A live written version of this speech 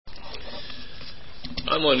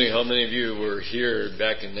I'm wondering how many of you were here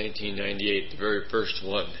back in 1998, the very first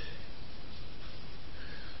one.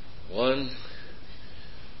 One.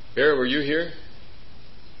 Bear, were you here?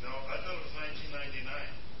 No, I thought it was 1999.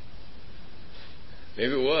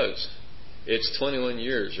 Maybe it was. It's 21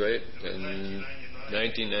 years, right? It was 1999.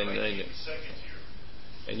 1999. I came the second year.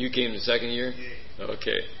 And you came the second year? Yeah.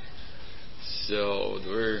 Okay. So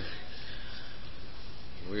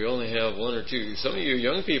we only have one or two. Some of you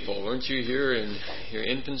young people, weren't you here in your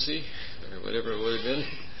infancy or whatever it would have been?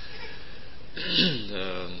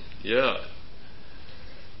 Yeah.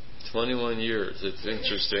 21 years. It's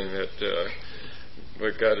interesting that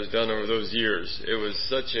what God has done over those years. It was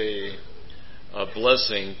such a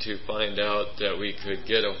blessing to find out that we could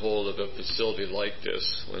get a hold of a facility like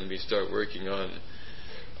this when we start working on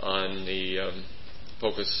the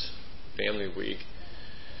FOCIS Family Week.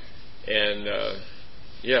 And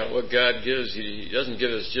what God gives, He doesn't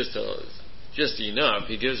give us just enough.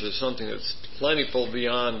 He gives us something that's plentiful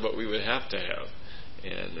beyond what we would have to have.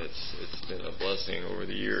 And it's been a blessing over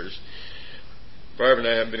the years. Barb and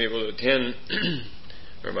I haven't been able to attend,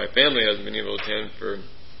 or my family hasn't been able to attend for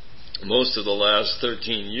most of the last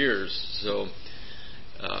 13 years. So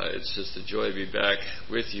it's just a joy to be back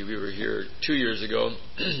with you. We were here 2 years ago,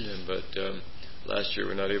 but last year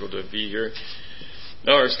we were not able to be here.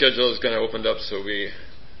 Now our schedule has kind of opened up, so we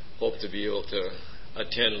hope to be able to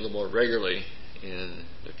attend a little more regularly in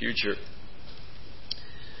the future.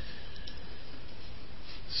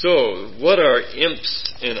 So, what are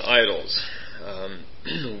imps and idols?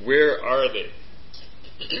 Where are they?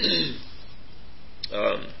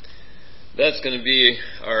 That's going to be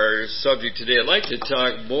our subject today. I'd like to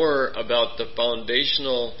talk more about the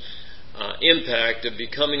foundational impact of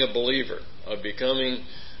becoming a believer, of becoming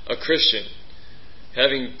a Christian,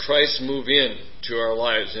 having Christ move in to our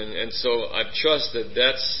lives. And so I trust that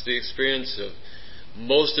that's the experience of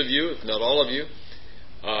most of you, if not all of you.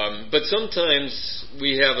 But sometimes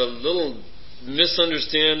we have a little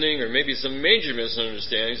misunderstanding or maybe some major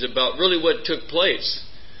misunderstandings about really what took place.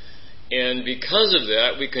 And because of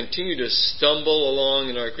that, we continue to stumble along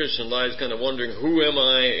in our Christian lives kind of wondering, who am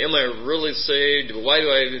I? Am I really saved? Why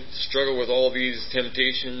do I struggle with all these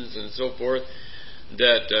temptations and so forth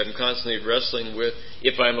that I'm constantly wrestling with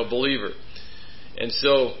if I'm a believer? And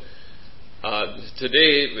so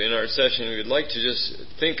today in our session, we would like to just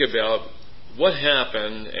think about what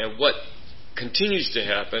happened and what continues to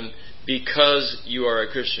happen because you are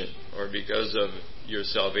a Christian or because of your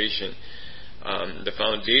salvation. The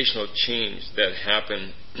foundational change that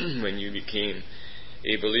happened when you became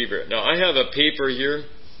a believer. Now, I have a paper here,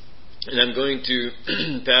 and I'm going to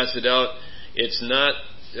pass it out. It's not.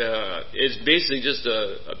 It's basically just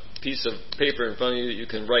a piece of paper in front of you. You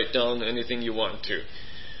can write down anything you want to.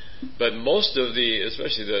 But most of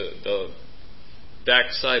especially the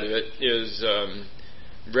back side of it is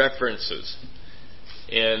references.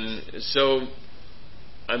 And so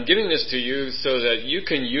I'm giving this to you so that you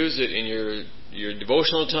can use it in your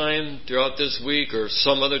devotional time throughout this week or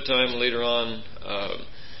some other time later on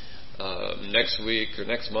next week or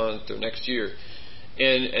next month or next year.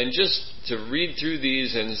 And just to read through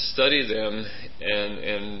these and study them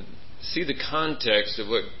and see the context of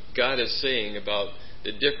what God is saying about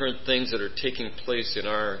the different things that are taking place in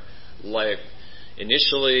our life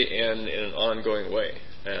initially and in an ongoing way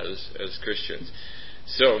as Christians.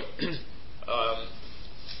 So, can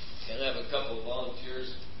I have a couple of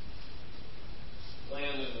volunteers?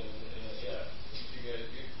 Landon and you guys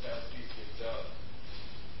pass these kids out.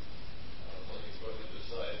 One you go to this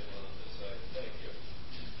side, one on this side. Thank you.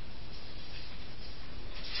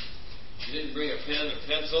 You didn't bring a pen or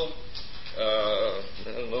pencil? I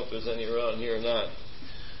don't know if there's any around here or not.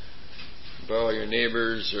 Borrow your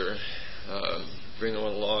neighbors or bring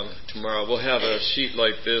one along tomorrow. We'll have a sheet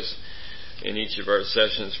like this in each of our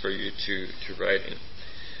sessions for you to write in.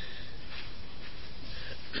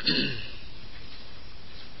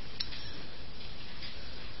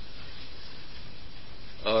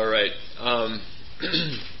 All right.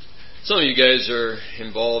 Some of you guys are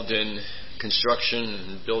involved in construction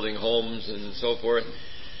and building homes and so forth.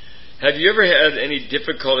 Have you ever had any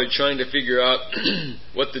difficulty trying to figure out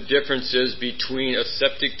what the difference is between a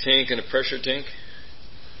septic tank and a pressure tank?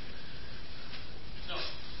 No.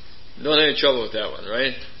 Don't have any trouble with that one,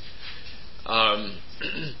 right?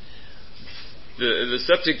 The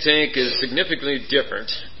septic tank is significantly different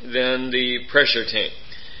than the pressure tank.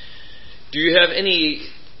 Do you have any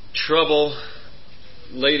trouble,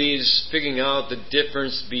 ladies, figuring out the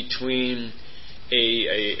difference between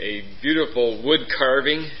a beautiful wood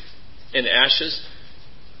carving and ashes?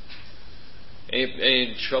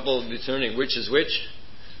 Any trouble discerning which is which?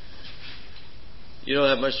 You don't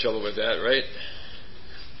have much trouble with that, right?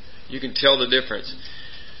 You can tell the difference.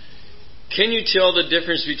 Can you tell the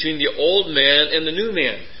difference between the old man and the new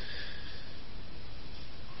man?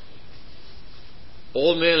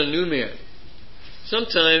 Old man and new man.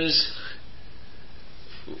 Sometimes,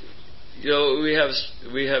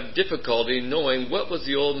 we have difficulty knowing what was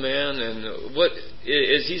the old man and what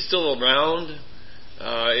is he still around?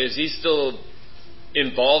 Is he still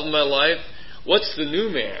involved in my life? What's the new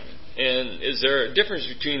man? And is there a difference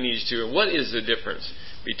between these two? And what is the difference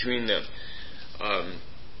between them?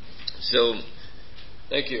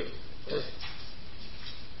 Thank you.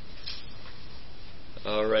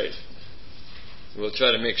 All right. We'll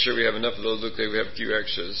try to make sure we have enough of those. Look like we have a few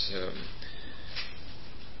extras.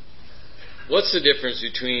 What's the difference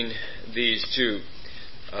between these two?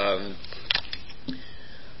 On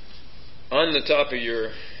the top of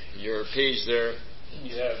your page there,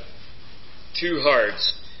 you have two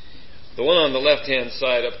hearts. The one on the left-hand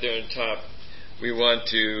side up there on top, we want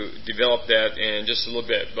to develop that in just a little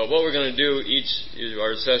bit. But what we're going to do each of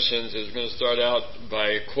our sessions is we're going to start out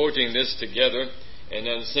by quoting this together and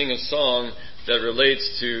then sing a song that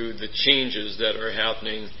relates to the changes that are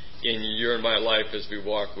happening in your and my life as we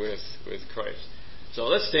walk with Christ. So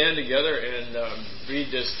let's stand together and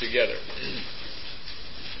read this together.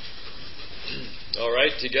 All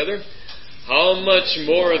right, together. How much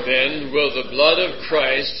more then will the blood of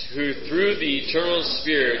Christ, who through the eternal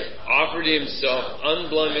Spirit offered himself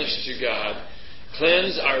unblemished to God,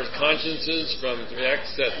 cleanse our consciences from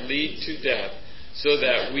acts that lead to death, so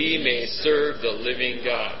that we may serve the living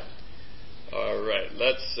God. All right,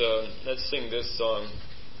 let's sing this song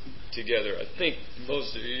together. I think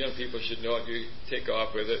most of you young people should know it. You take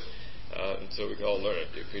off with it, so we can all learn it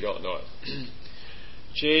if we don't know it.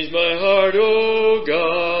 Change my heart, O God,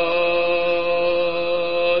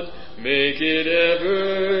 make it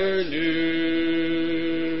ever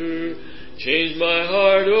new. Change my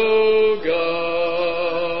heart, O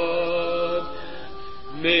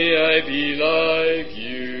God, may I be like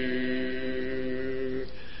you.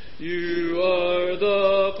 You are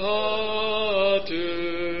the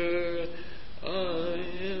potter, I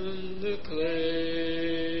am the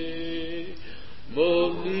clay.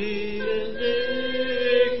 Mold me and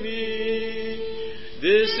make me,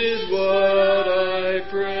 this is what I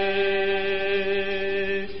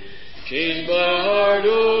pray. Change my heart,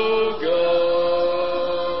 O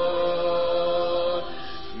God,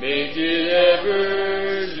 make it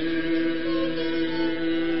ever new.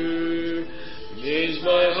 Change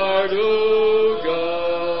my heart, O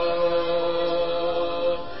God,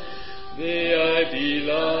 may I be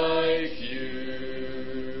like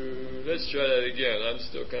you. Let's try that again. I'm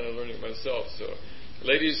still kind of learning myself, so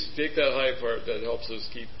ladies, take that high part. That helps us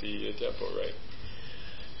keep the tempo right.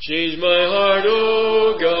 Change my heart,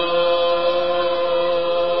 O God,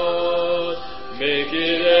 make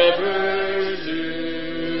it ever new.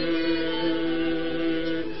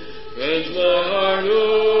 Cleanse my heart,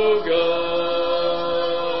 O God,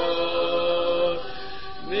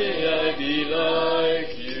 may I be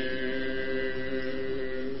like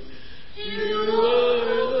you. You are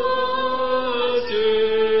the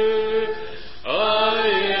potter, I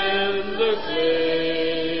am the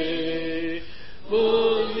clay.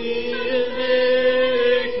 Mold me and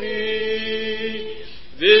make me,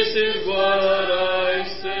 this is what I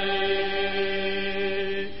say.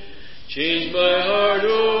 Change my heart,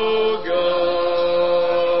 O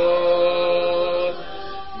God,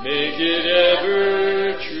 make it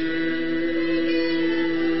ever true.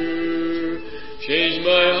 Change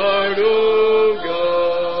my heart, O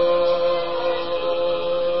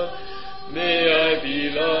God, may I be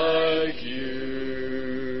like you.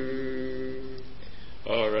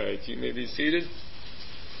 All right, you may be seated.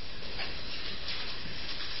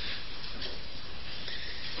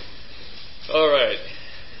 All right.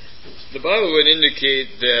 The Bible would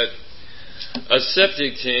indicate that a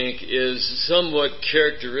septic tank is somewhat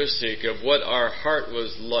characteristic of what our heart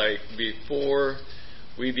was like before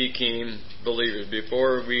we became believers,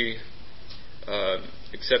 before we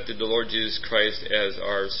accepted the Lord Jesus Christ as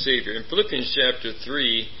our Savior. In Philippians chapter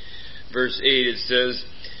 3, verse 8, it says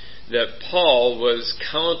that Paul was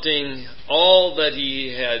counting all that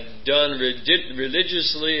he had done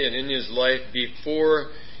religiously and in his life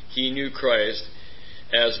before he knew Christ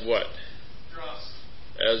as what? Dross.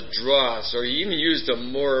 As dross. Or he even used a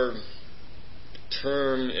more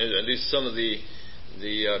term, at least some of the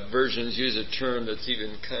versions use a term that's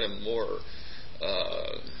even kind of more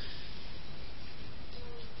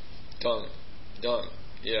dung.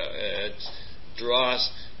 Yeah, it's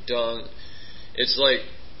dross, dung. It's like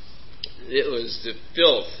it was the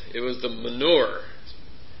filth. It was the manure.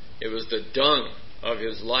 It was the dung of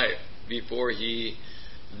his life before he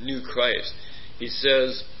knew Christ. He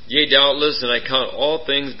says, "Yea, doubtless, and I count all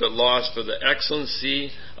things but loss for the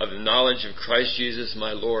excellency of the knowledge of Christ Jesus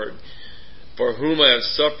my Lord, for whom I have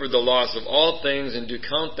suffered the loss of all things, and do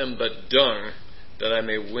count them but dung, that I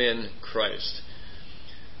may win Christ."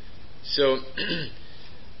 So,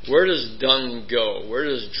 where does dung go? Where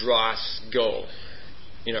does dross go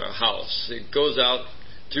in our house? It goes out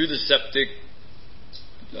through the septic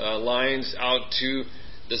lines out to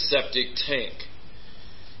the septic tank.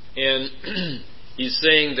 And he's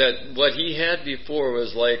saying that what he had before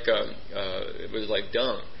was like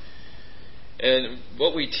dung. And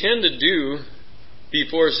what we tend to do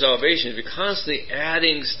before salvation is we're constantly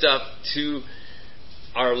adding stuff to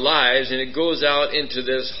our lives, and it goes out into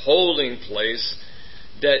this holding place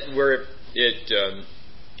that where it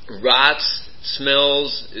rots,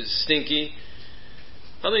 smells, is stinky.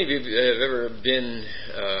 How many of you have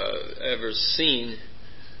ever seen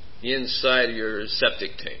the inside of your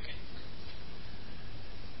septic tank?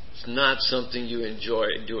 It's not something you enjoy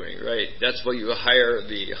doing, right? That's why you hire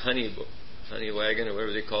the honey wagon or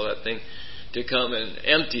whatever they call that thing to come and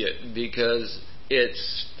empty it, because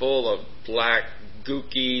it's full of black,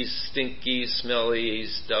 gooky, stinky, smelly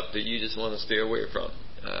stuff that you just want to stay away from.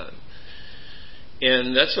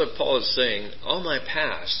 And that's what Paul is saying. All my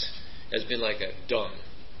past has been like that dung.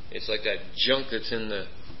 It's like that junk that's in the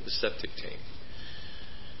septic tank.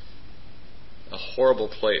 A horrible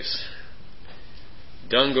place.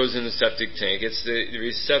 Dung goes in the septic tank. It's the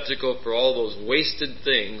receptacle for all those wasted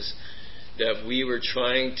things that we were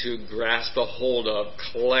trying to grasp a hold of,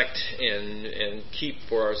 collect, and keep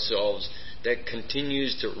for ourselves, that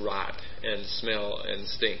continues to rot and smell and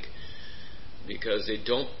stink, because they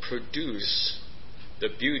don't produce the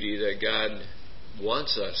beauty that God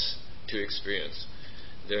wants us to experience.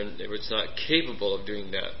 It's not capable of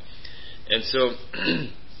doing that. And so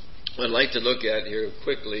what I'd like to look at here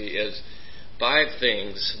quickly is 5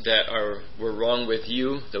 things that were wrong with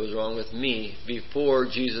you, that was wrong with me, before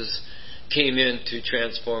Jesus came in to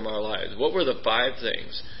transform our lives. What were the 5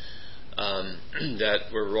 things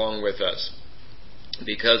that were wrong with us?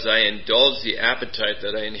 Because I indulged the appetite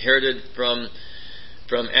that I inherited from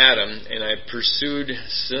Adam, and I pursued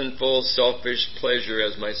sinful, selfish pleasure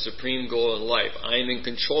as my supreme goal in life. I'm in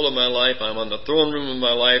control of my life. I'm on the throne room of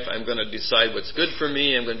my life. I'm going to decide what's good for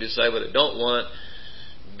me. I'm going to decide what I don't want.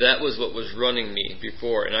 That was what was running me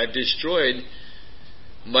before. And I've destroyed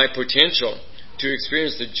my potential to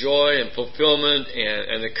experience the joy and fulfillment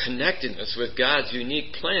and the connectedness with God's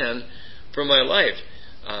unique plan for my life.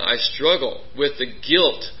 I struggle with the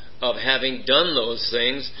guilt of having done those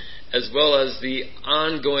things, as well as the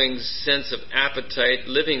ongoing sense of appetite,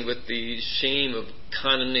 living with the shame of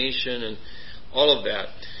condemnation and all of that.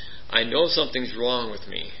 I know something's wrong with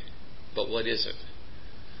me, but what is it?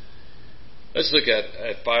 Let's look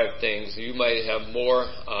at 5 things. You might have more,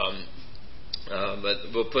 but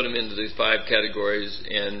we'll put them into these 5 categories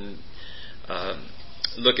and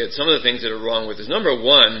look at some of the things that are wrong with us. Number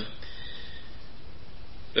 1,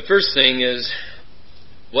 the first thing is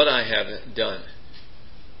what I have done.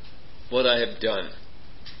 What I have done.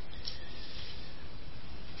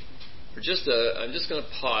 I'm just going to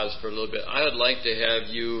pause for a little bit. I would like to have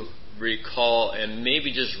you recall and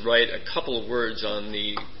maybe just write a couple of words on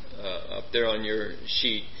the up there on your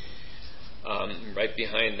sheet, right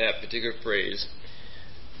behind that particular phrase.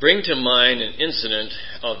 Bring to mind an incident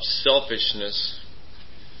of selfishness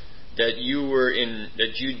that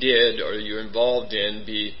you did or you were involved in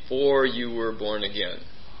before you were born again.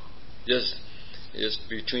 Just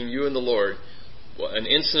between you and the Lord, an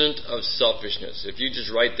incident of selfishness. If you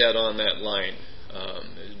just write that on that line,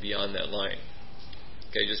 beyond that line.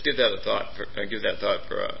 Okay, just give that a thought. Give that thought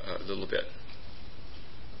for a little bit.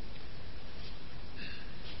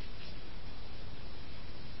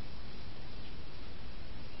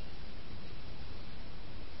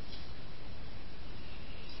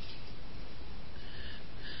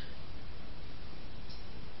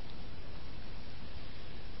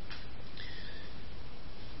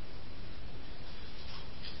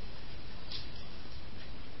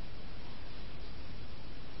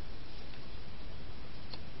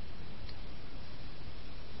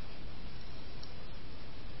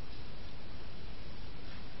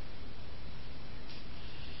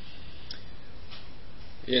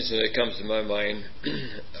 The incident that comes to my mind,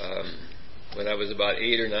 when I was about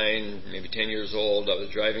 8 or 9, maybe 10 years old, I was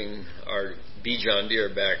driving our B. John Deere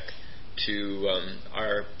back to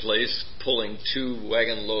our place, pulling 2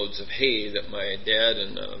 wagon loads of hay that my dad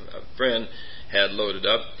and a friend had loaded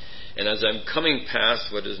up. And as I'm coming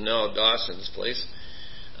past what is now Dawson's place,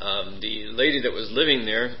 the lady that was living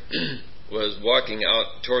there was walking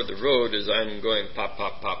out toward the road as I'm going pop,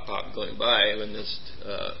 pop, pop, pop, going by when this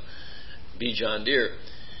B. John Deere.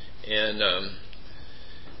 And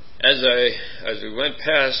as we went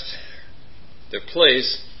past the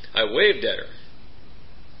place, I waved at her.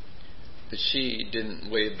 But she didn't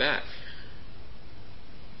wave back.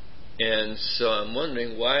 And so I'm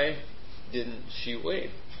wondering, why didn't she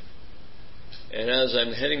wave? And as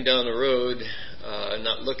I'm heading down the road,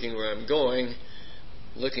 not looking where I'm going,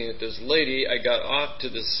 looking at this lady, I got off to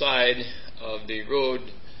the side of the road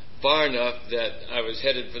far enough that I was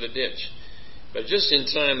headed for the ditch. But just in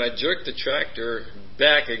time, I jerked the tractor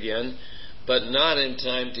back again, but not in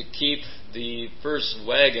time to keep the first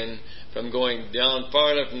wagon from going down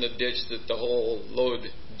far enough in the ditch that the whole load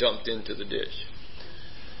dumped into the ditch.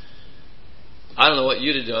 I don't know what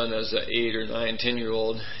you'd have done as an 8 or 9,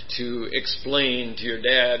 10-year-old to explain to your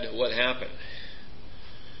dad what happened.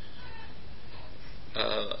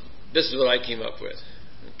 This is what I came up with.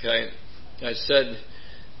 Okay, I said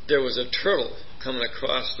there was a turtle coming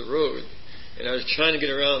across the road, and I was trying to get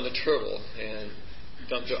around the turtle and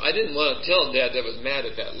dumped her. I didn't want to tell Dad that I was mad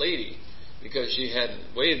at that lady because she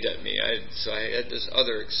hadn't waved at me. So I had this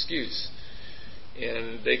other excuse,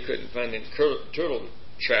 and they couldn't find any turtle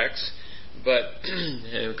tracks. But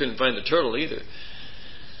and we couldn't find the turtle either.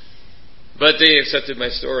 But they accepted my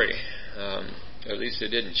story. At least they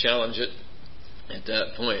didn't challenge it at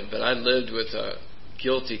that point. But I lived with a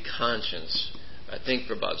guilty conscience, I think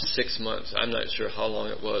for about 6 months. I'm not sure how long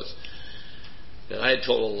it was, that I had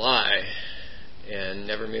told a lie and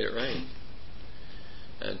never made it right.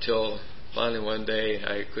 Until finally one day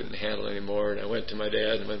I couldn't handle it anymore, and I went to my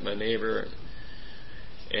dad and went to my neighbor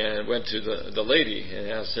and went to the lady and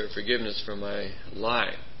asked her forgiveness for my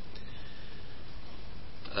lie.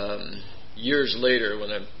 Years later, when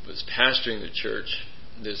I was pastoring the church,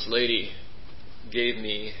 this lady gave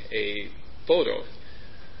me a photo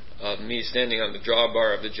of me standing on the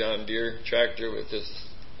drawbar of the John Deere tractor with this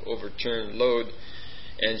overturned load,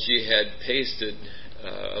 and she had pasted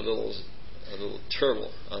a little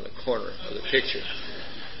turtle on the corner of the picture.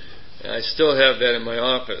 And I still have that in my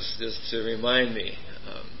office just to remind me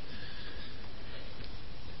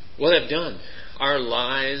what I've done. Our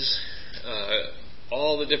lies,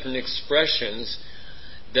 all the different expressions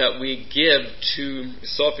that we give to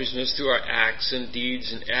selfishness through our acts and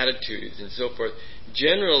deeds and attitudes and so forth.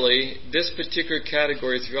 Generally, this particular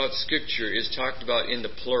category throughout Scripture is talked about in the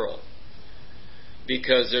plural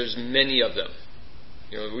because there's many of them.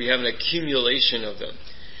 We have an accumulation of them.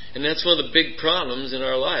 And that's one of the big problems in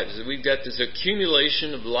our lives. We've got this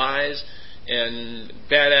accumulation of lies and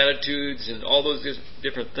bad attitudes and all those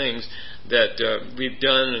different things that we've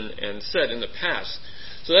done and said in the past.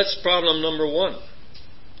 So that's problem number one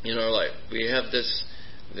in our life. We have this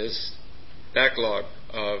backlog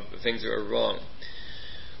of things that are wrong.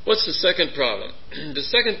 What's the second problem? The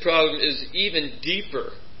second problem is even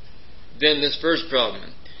deeper than this first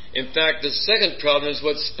problem. In fact, the second problem is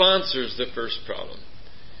what sponsors the first problem.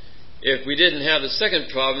 If we didn't have the second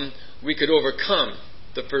problem, we could overcome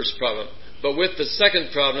the first problem. But with the second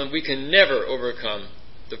problem, we can never overcome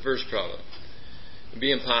the first problem. It would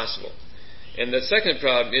be impossible. And the second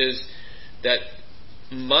problem is that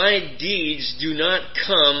my deeds do not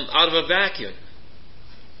come out of a vacuum.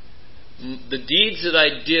 The deeds that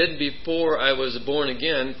I did before I was born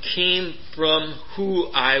again came from who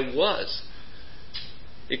I was.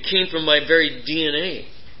 It came from my very DNA.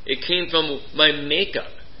 It came from my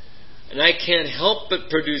makeup. And I can't help but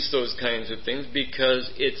produce those kinds of things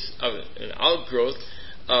because it's an outgrowth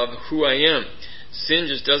of who I am. Sin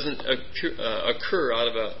just doesn't occur out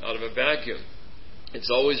of a vacuum.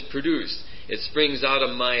 It's always produced. It springs out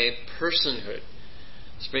of my personhood.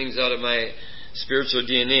 It springs out of my spiritual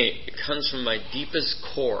DNA. It comes from my deepest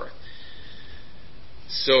core.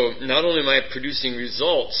 So not only am I producing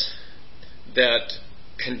results that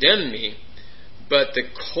condemn me, but the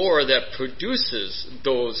core that produces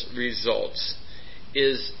those results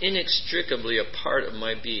is inextricably a part of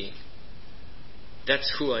my being.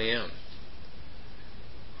 That's who I am.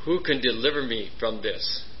 Who can deliver me from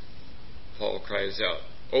this? Paul cries out,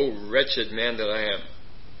 "O wretched man that I am."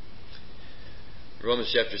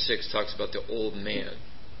 Romans chapter 6 talks about the old man.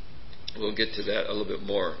 We'll get to that a little bit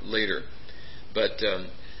more later. But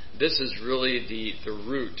this is really the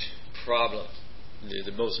root problem,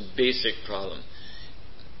 the most basic problem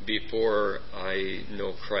before I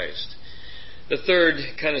know Christ. The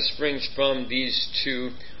third kind of springs from these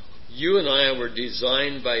two. You and I were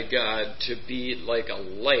designed by God to be like a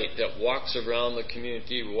light that walks around the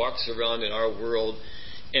community, walks around in our world,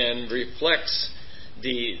 and reflects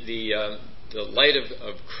the light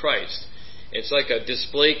of Christ. It's like a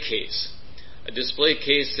display case a display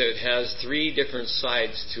case that has three different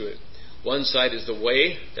sides to it. One side is the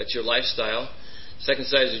way, that's your lifestyle. Second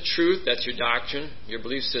side is the truth, that's your doctrine, your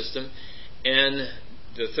belief system. And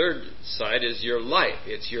the third side is your life.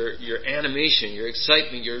 It's your animation, your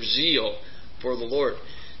excitement, your zeal for the Lord.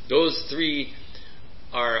 Those three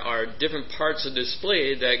are different parts of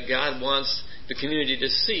display that God wants the community to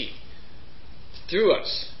see through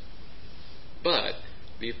us. But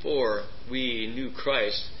before we knew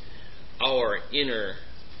Christ, our inner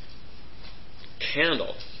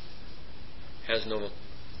candle has no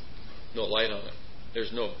light on it.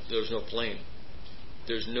 There's no flame.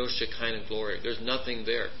 There's no Shekinah glory. There's nothing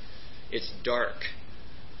there. It's dark.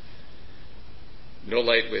 No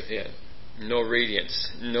light within. No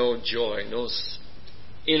radiance. No joy. No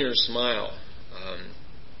inner smile.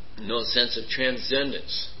 No sense of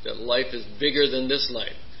transcendence. That life is bigger than this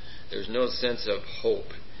life. There's no sense of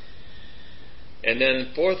hope. And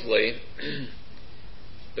then fourthly,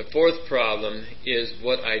 the fourth problem is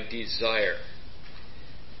what I desire.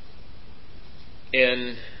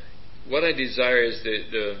 And what I desire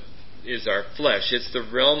is our flesh. It's the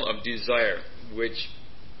realm of desire,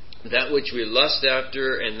 that which we lust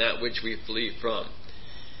after and that which we flee from.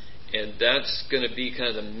 And that's going to be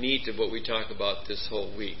kind of the meat of what we talk about this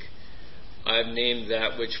whole week. I've named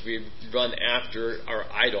that which we run after our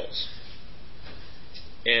idols.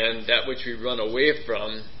 And that which we run away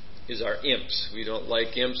from is our imps. We don't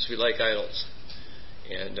like imps, we like idols.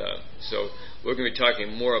 And so we're going to be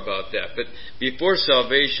talking more about that. But before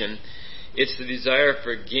salvation, it's the desire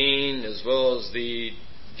for gain as well as the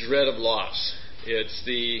dread of loss. It's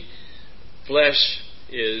the flesh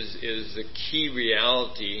is the key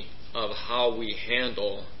reality of how we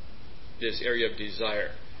handle this area of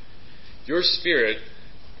desire. Your spirit,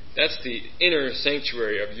 that's the inner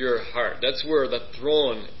sanctuary of your heart. That's where the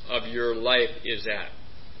throne of your life is at.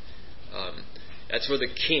 That's where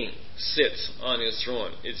the king sits on his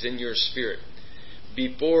throne. It's in your spirit.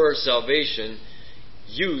 Before salvation,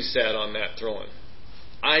 you sat on that throne.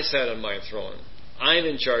 I sat on my throne. I'm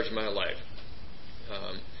in charge of my life.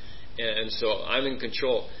 And so I'm in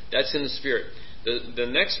control. That's in the spirit. The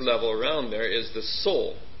next level around there is the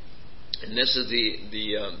soul. And this is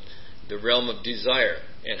the realm of desire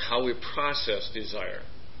and how we process desire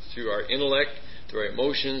through our intellect, through our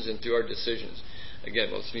emotions, and through our decisions.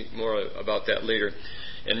 Again, we'll speak more about that later.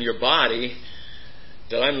 And your body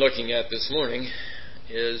that I'm looking at this morning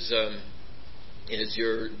is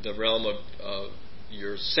the realm of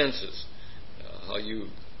your senses, how you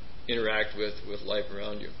interact with life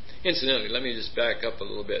around you. Incidentally, let me just back up a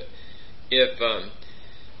little bit.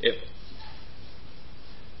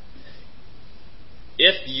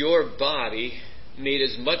 If your body made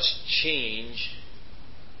as much change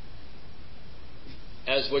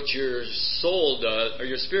as what your soul does, or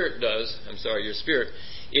your spirit does, your spirit,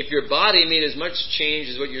 if your body made as much change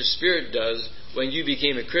as what your spirit does when you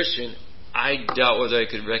became a Christian, I doubt whether I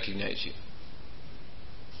could recognize you.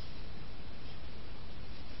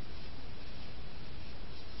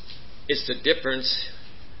 It's the difference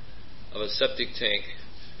of a septic tank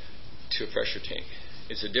to a pressure tank.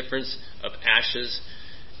 It's the difference of ashes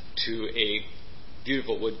to a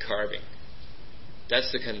beautiful wood carving.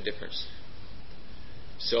 That's the kind of difference.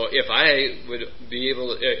 So if I would be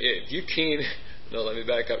able, if you came, no, let me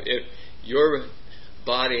back up. If your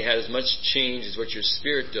body had as much change as what your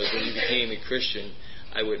spirit does when you became a Christian,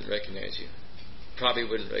 I wouldn't recognize you. Probably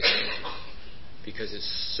wouldn't recognize you. Because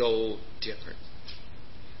it's so different.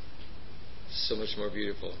 So much more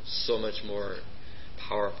beautiful. So much more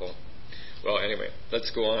powerful. Well, anyway,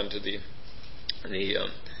 let's go on to the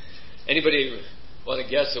anybody want to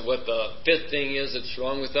guess at what the fifth thing is that's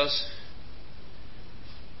wrong with us?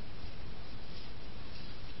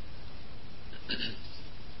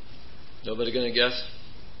 Nobody going to guess?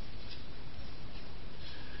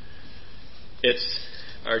 It's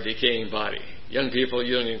our decaying body. Young people,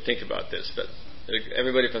 you don't even think about this, but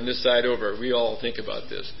everybody from this side over, we all think about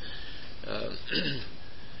this.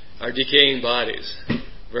 Our decaying bodies.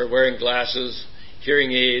 We're wearing glasses,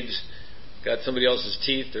 hearing aids, got somebody else's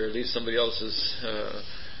teeth, or at least somebody else's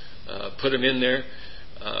put them in there.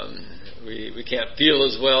 We can't feel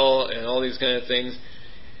as well, and all these kind of things.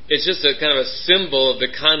 It's just a kind of a symbol of the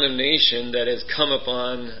condemnation that has come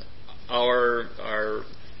upon our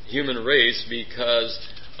human race because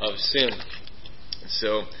of sin.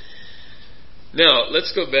 So now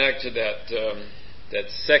let's go back to that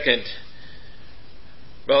second.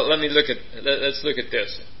 Well, let's look at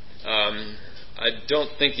this. I don't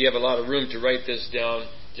think you have a lot of room to write this down.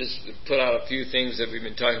 Just put out a few things that we've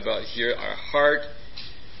been talking about here. Our heart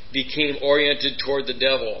became oriented toward the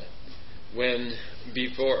devil when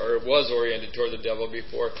before, or was oriented toward the devil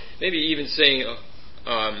before. Maybe even saying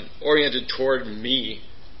oriented toward me.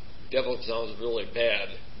 Devil sounds really bad,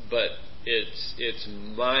 but it's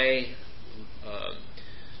my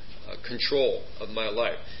control of my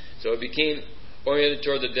life. So it became oriented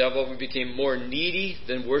toward the devil. We became more needy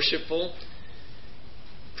than worshipful.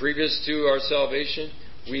 Previous to our salvation,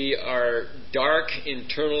 we are dark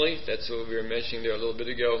internally. That's what we were mentioning there a little bit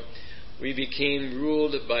ago. We became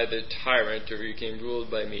ruled by the tyrant, or we became ruled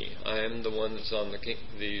by me. I am the one that's on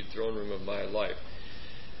the throne room of my life.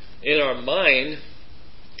 In our mind,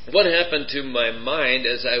 what happened to my mind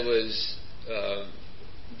as I was,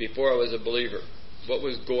 before I was a believer? What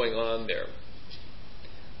was going on there?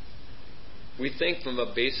 We think from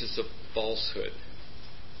a basis of falsehood.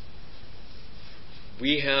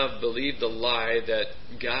 We have believed the lie that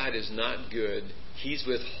God is not good. He's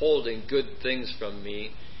withholding good things from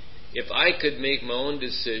me. If I could make my own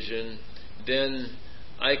decision, then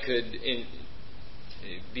I could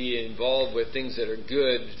be involved with things that are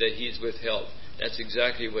good that He's withheld. That's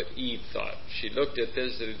exactly what Eve thought. She looked at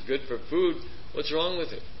this, that it's good for food. What's wrong with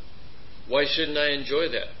it? Why shouldn't I enjoy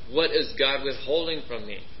that? What is God withholding from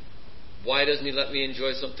me? Why doesn't He let me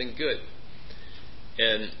enjoy something good?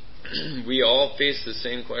 And we all face the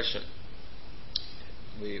same question.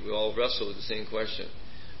 We all wrestle with the same question.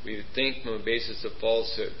 We think from a basis of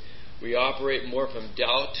falsehood. We operate more from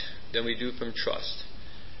doubt than we do from trust.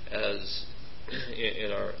 As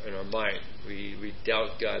in our mind, we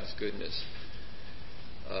doubt God's goodness.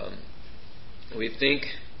 We think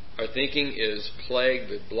our thinking is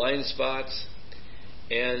plagued with blind spots,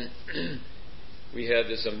 and we have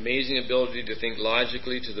this amazing ability to think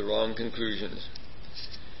logically to the wrong conclusions.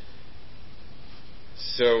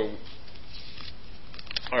 So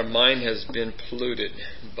our mind has been polluted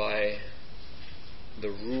by the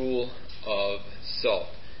rule of self.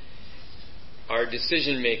 Our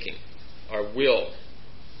decision making, our will,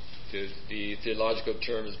 the theological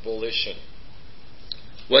term is volition.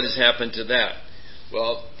 What has happened to that?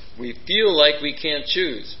 Well, we feel like we can't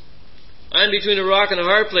choose. I'm between a rock and a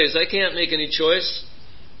hard place. I can't make any choice.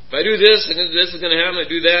 If I do this, this is going to happen. If I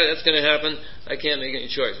do that, that's going to happen. I can't make any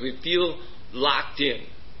choice. We feel locked in.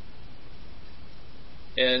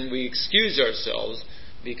 And we excuse ourselves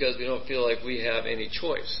because we don't feel like we have any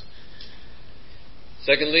choice.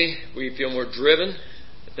 Secondly, we feel more driven.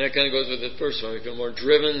 That kind of goes with the first one. We feel more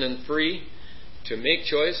driven than free to make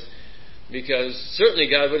choice, because certainly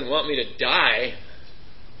God wouldn't want me to die.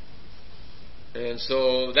 And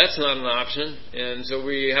so that's not an option. And so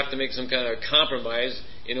we have to make some kind of compromise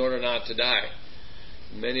in order not to die.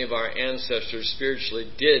 Many of our ancestors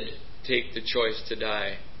spiritually did take the choice to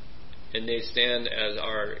die, and they stand as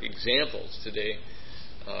our examples today.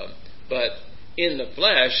 But in the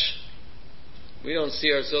flesh, we don't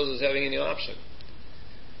see ourselves as having any option.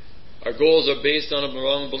 Our goals are based on a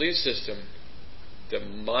wrong belief system, that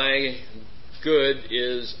my good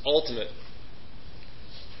is ultimate.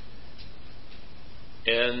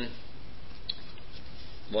 And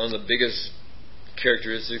one of the biggest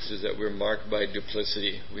characteristics is that we're marked by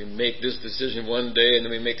duplicity. We make this decision one day, and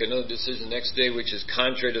then we make another decision next day which is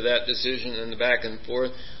contrary to that decision, and back and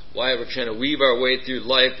forth. Why? We're trying to weave our way through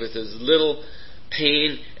life with as little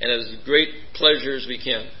pain and as great pleasure as we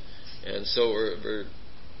can. And so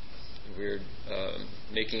we're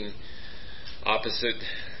making opposite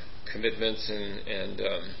commitments and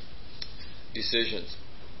decisions.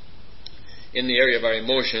 In the area of our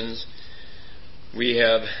emotions, they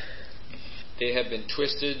have been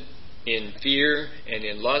twisted in fear and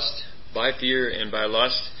in lust, by fear and by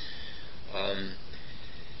lust.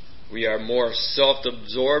 We are more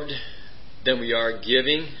self-absorbed than we are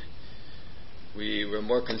giving. We're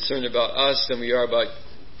more concerned about us than we are about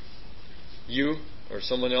you or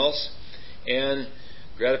someone else. And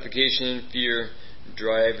gratification and fear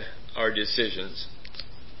drive our decisions.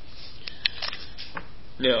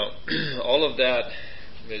 Now, all of that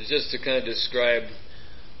is just to kind of describe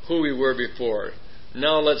who we were before.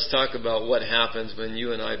 Now let's talk about what happens when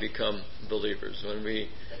you and I become believers. When we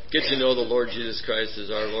get to know the Lord Jesus Christ as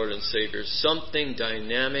our Lord and Savior, something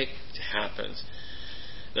dynamic happens.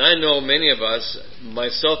 And I know many of us,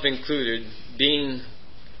 myself included, being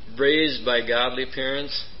raised by godly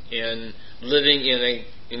parents and living in a,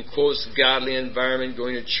 in quotes, godly environment,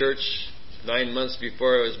 going to church 9 months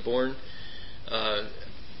before I was born,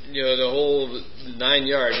 the whole 9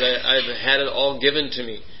 yards. I've had it all given to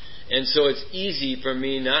me. And so it's easy for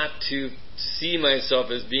me not to see myself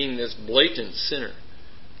as being this blatant sinner.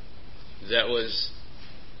 That was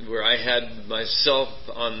where I had myself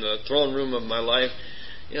on the throne room of my life.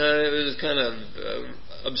 It was kind of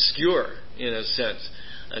obscure in a sense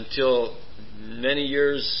until many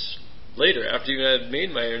years later, after I had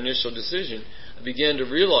made my initial decision, I began to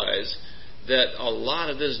realize that a lot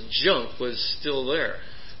of this junk was still there.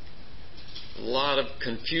 A lot of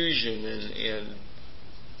confusion and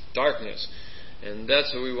darkness. And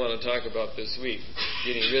that's what we want to talk about this week,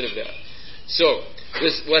 getting rid of that. So,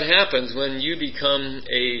 what happens when you become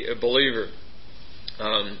a believer?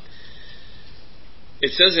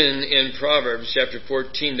 It says in Proverbs chapter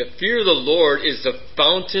 14, the fear of the Lord is the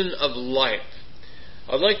fountain of life.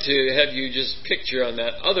 I'd like to have you just picture on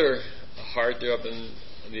that other heart there up in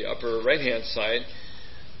the upper right-hand side,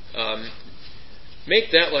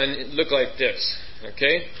 make that one look like this,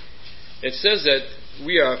 okay? It says that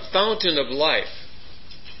we are a fountain of life.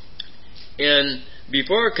 And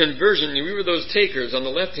before our conversion, we were those takers on the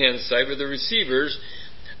left-hand side, we're the receivers,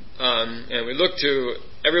 and we look to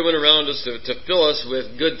everyone around us to fill us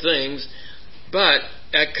with good things. But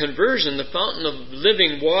at conversion, the fountain of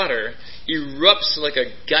living water erupts like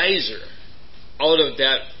a geyser out of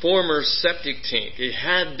that former septic tank. It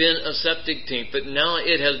had been a septic tank, but now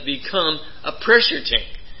it has become a pressure tank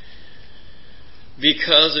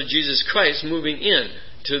because of Jesus Christ moving in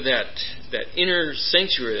to that inner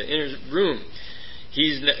sanctuary, the inner room.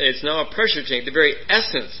 It's now a pressure tank. The very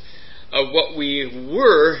essence of what we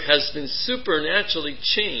were has been supernaturally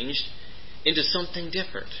changed into something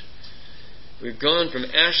different. We've gone from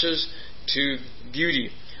ashes to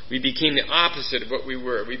beauty. We became the opposite of what we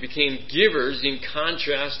were. We became givers in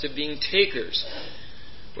contrast to being takers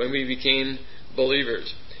when we became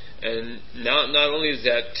believers. And not only is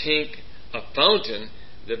that tank a fountain,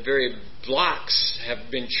 the very blocks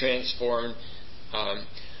have been transformed.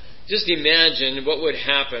 Just imagine what would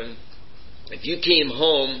happen if you came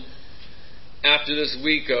home after this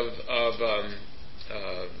week of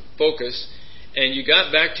FOCIS and you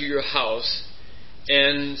got back to your house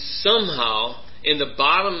and somehow in the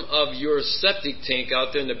bottom of your septic tank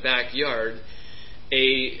out there in the backyard,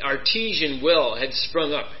 a artesian well had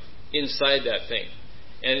sprung up inside that thing.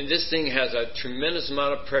 And this thing has a tremendous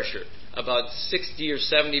amount of pressure, about 60 or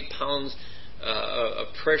 70 pounds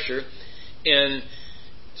of pressure. And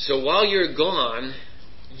so while you're gone,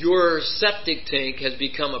 your septic tank has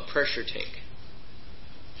become a pressure tank.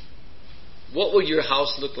 What will your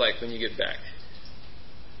house look like when you get back?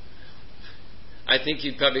 I think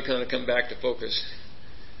you'd probably kind of come back to FOCIS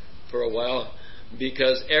for a while,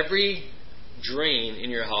 because every drain in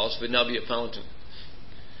your house would now be a fountain.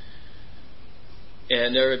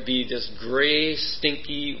 And there would be this gray,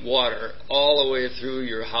 stinky water all the way through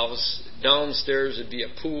your house. Downstairs would be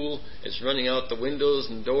a pool. It's running out the windows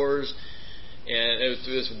and doors. And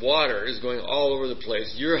this water is going all over the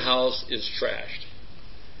place. Your house is trashed.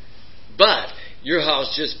 But your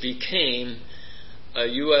house just became a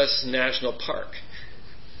U.S. national park.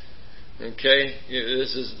 Okay?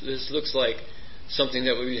 This looks like something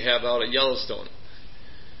that we have out at Yellowstone.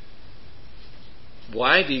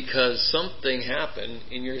 Why? Because something happened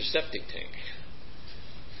in your septic tank.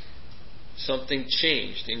 Something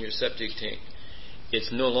changed in your septic tank. It's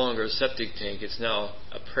no longer a septic tank. It's now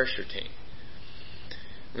a pressure tank.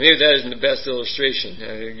 Maybe that isn't the best illustration.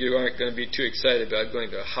 You aren't going to be too excited about going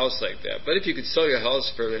to a house like that. But if you could sell your house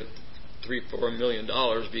for $3-4 million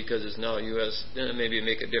because it's now U.S., then maybe it'd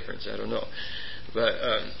make a difference. I don't know. But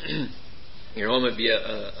your home would be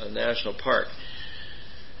a national park.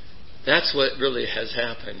 That's what really has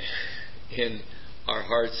happened in our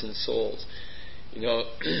hearts and souls. You know,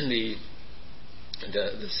 the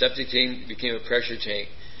septic tank became a pressure tank.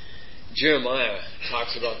 Jeremiah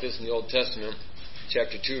talks about this in the Old Testament,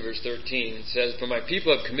 chapter 2, verse 13. It says, "For my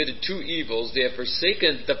people have committed two evils. They have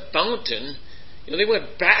forsaken the fountain." You know, they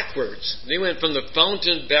went backwards. They went from the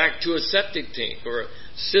fountain back to a septic tank, or a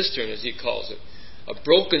cistern, as he calls it. A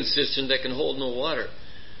broken cistern that can hold no water.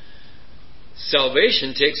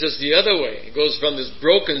 Salvation takes us the other way. It goes from this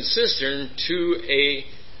broken cistern to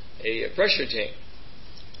a pressure tank.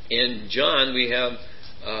 In John, we have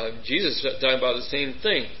Jesus talking about the same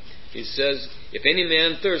thing. He says, "If any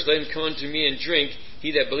man thirst, let him come unto me and drink.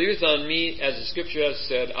 He that believeth on me, as the Scripture has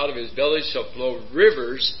said, out of his belly shall flow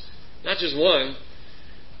rivers," not just one,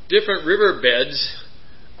 different river beds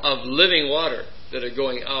of living water that are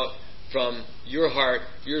going out from your heart,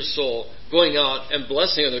 your soul, going out and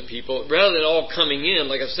blessing other people. Rather than all coming in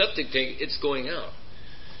like a septic tank, it's going out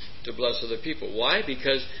to bless other people. Why?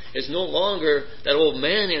 Because it's no longer that old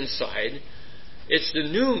man inside. It's the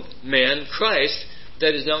new man, Christ,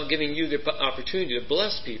 that is now giving you the opportunity to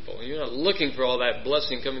bless people. You're not looking for all that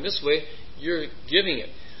blessing coming this way. You're giving it.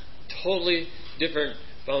 Totally different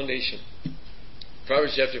foundation.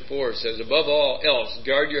 Proverbs chapter 4 says, "Above all else,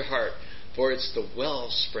 guard your heart, for it's the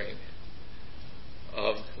wellspring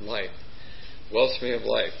of life." Wellspring of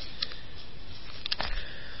life.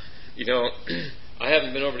 You know, I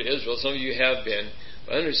haven't been over to Israel. Some of you have been.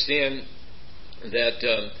 But I understand that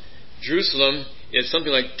Jerusalem is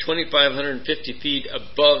something like 2,550 feet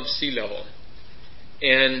above sea level.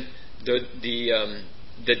 And the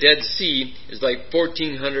Dead Sea is like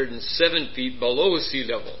 1,407 feet below sea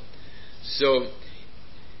level. So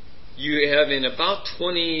you have, in about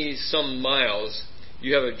 20-some miles,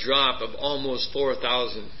 you have a drop of almost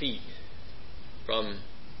 4,000 feet from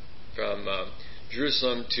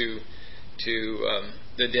Jerusalem to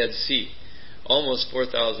the Dead Sea. Almost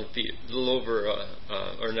 4,000 feet, a little over,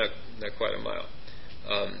 or not quite a mile.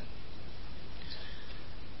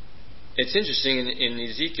 It's interesting, in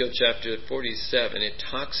Ezekiel chapter 47, it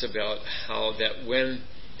talks about how that when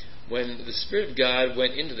the Spirit of God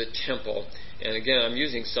went into the temple, and again, I'm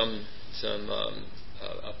using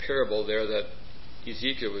a parable there that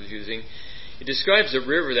Ezekiel was using. It describes a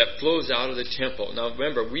river that flows out of the temple. Now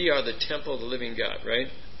remember, we are the temple of the living God,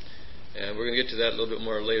 right? And we're going to get to that a little bit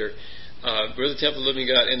more later. We're the temple of the living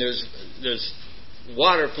God, and there's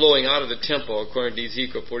water flowing out of the temple, according to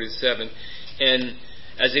Ezekiel 47. And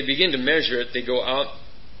as they begin to measure it, they go out.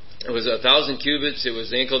 It was 1,000 cubits, it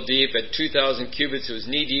was ankle deep. At 2,000 cubits, it was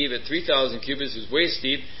knee deep. At 3,000 cubits, it was waist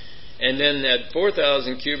deep. And then at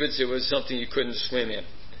 4,000 cubits, it was something you couldn't swim in.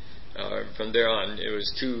 From there on, it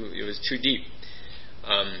was too deep.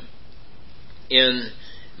 And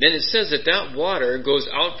then it says that water goes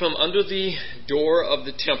out from under the door of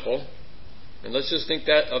the temple. And let's just think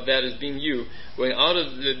of that as being you, going out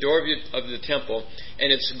of the door of the temple,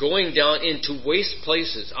 and it's going down into waste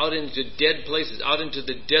places, out into dead places, out into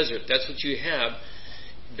the desert. That's what you have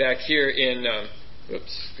back here in,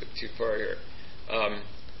 too far here,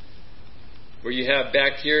 where you have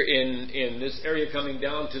back here in this area coming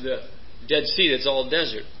down to the Dead Sea. That's all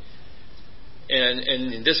desert.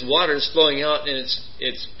 And this water is flowing out, and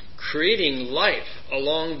it's creating life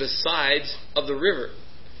along the sides of the river,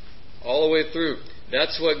 all the way through.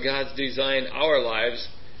 That's what God's designed our lives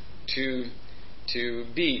to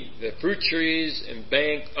be. The fruit trees and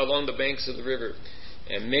along the banks of the river,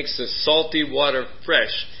 and makes the salty water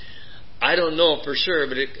fresh. I don't know for sure,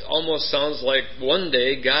 but it almost sounds like one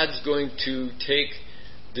day God's going to take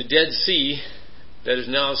the Dead Sea that is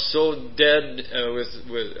now so dead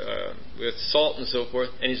with salt and so forth,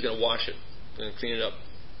 and He's going to wash it, going to clean it up.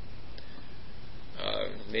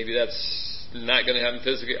 Maybe that's not going to happen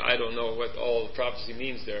physically. I don't know what all the prophecy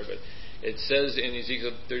means there, but it says in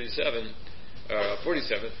Ezekiel 47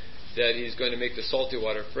 that He's going to make the salty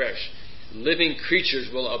water fresh. Living creatures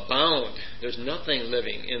will abound. There's nothing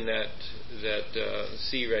living in that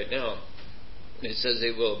sea right now. It says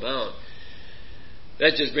they will abound.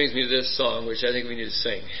 That just brings me to this song, which I think we need to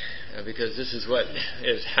sing, because this is what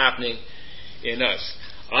is happening in us.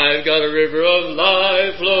 I've got a river of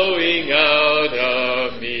life flowing out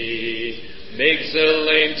of me, makes the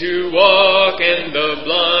lame to walk and the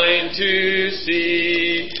blind to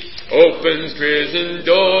see, opens prison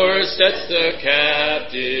doors, sets the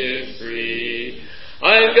captive free.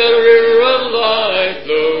 I've got a river of life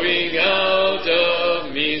flowing out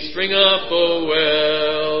of me, spring up, O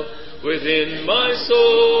well, within my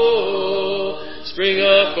soul, spring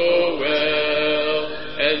up, O well,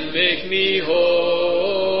 and make me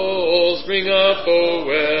whole, spring up, O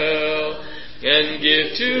well, and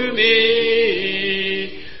give to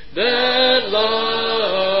me that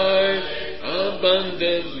life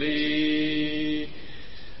abundantly.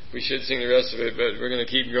 We should sing the rest of it, but we're going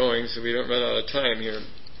to keep going so we don't run out of time here.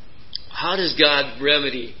 How does God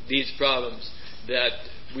remedy these problems that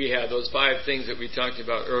we have, those 5 things that we talked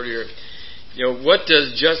about earlier? You know, what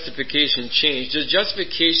does justification change? Does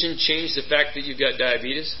justification change the fact that you've got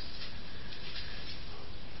diabetes?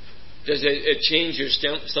 Does it change your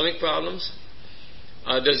stomach problems?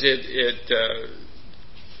 Does it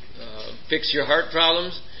fix your heart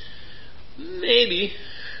problems? Maybe,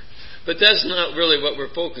 but that's not really what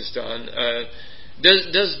we're focused on.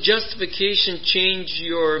 Does justification change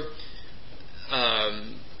your,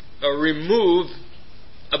 or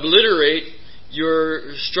obliterate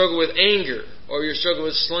your struggle with anger, or your struggle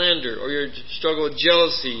with slander, or your struggle with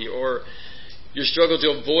jealousy, or your struggle to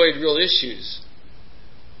avoid real issues?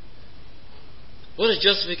 What does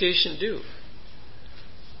justification do?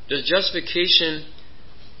 Does justification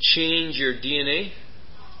change your DNA?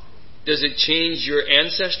 Does it change your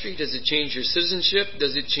ancestry? Does it change your citizenship?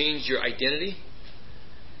 Does it change your identity?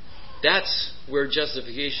 That's where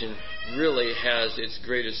justification really has its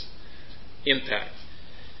greatest impact.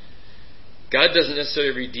 God doesn't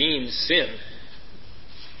necessarily redeem sin.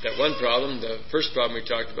 That one problem, the first problem we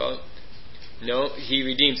talked about. No, He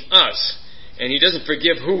redeems us. And He doesn't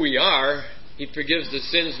forgive who we are. He forgives the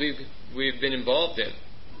sins we've been involved in.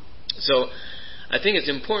 So I think it's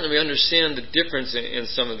important that we understand the difference in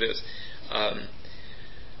some of this.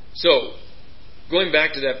 So going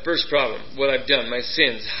back to that first problem, what I've done, my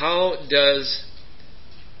sins, how does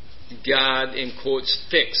God, in quotes,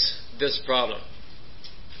 fix this problem?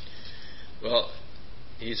 Well,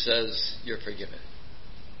 He says, you're forgiven.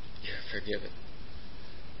 You're forgiven.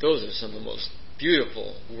 Those are some of the most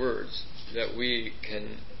beautiful words that we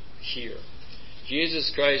can hear.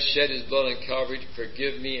 Jesus Christ shed His blood on Calvary to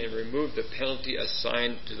forgive me and remove the penalty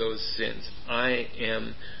assigned to those sins. I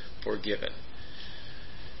am forgiven.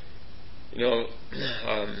 You know,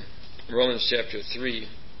 Romans chapter 3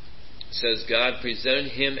 says, God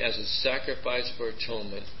presented Him as a sacrifice for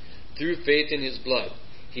atonement through faith in His blood.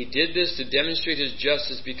 He did this to demonstrate His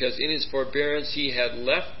justice because in His forbearance He had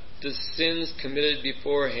left the sins committed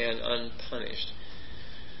beforehand unpunished.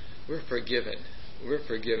 We're forgiven. We're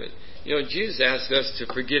forgiven. You know, Jesus asked us to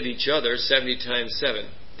forgive each other 70 times 7.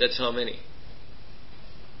 That's how many?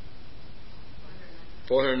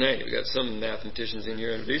 490. We've got some mathematicians in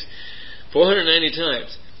here at least. 490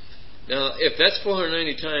 times. Now, if that's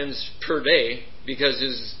 490 times per day, because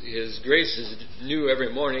His grace is new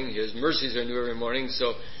every morning, His mercies are new every morning,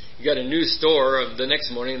 so you got a new store of the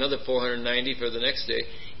next morning, another 490 for the next day.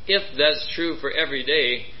 If that's true for every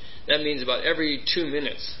day, that means about every 2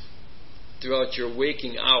 minutes throughout your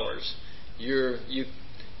waking hours, you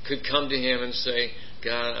could come to Him and say,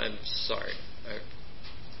 God, I'm sorry.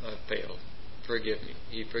 I failed. Forgive me.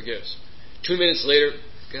 He forgives. 2 minutes later,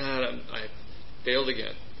 God, I failed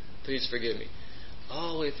again. Please forgive me.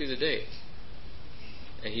 All the way through the day.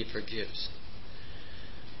 And He forgives.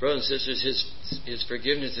 Brothers and sisters, His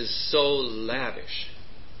forgiveness is so lavish,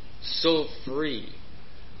 so free,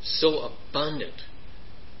 so abundant.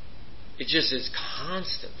 It just is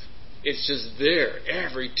constant. It's just there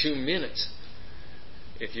every 2 minutes,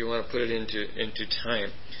 if you want to put it into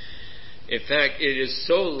time. In fact, it is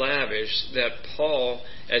so lavish that Paul,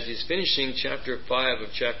 as he's finishing chapter 5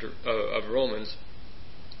 of Romans,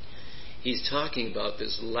 he's talking about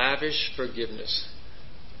this lavish forgiveness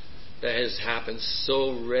that has happened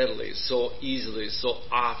so readily, so easily, so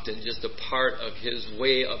often, just a part of His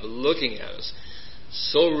way of looking at us,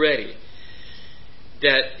 so ready,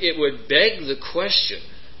 that it would beg the question,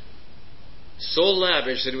 so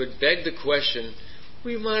lavish that it would beg the question,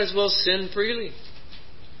 we might as well sin freely.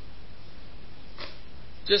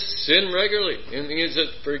 Just sin regularly. And the thing is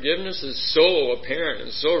that forgiveness is so apparent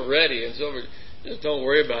and so ready and so, just don't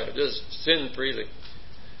worry about it. Just sin freely.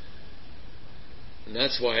 And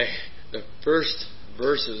that's why the first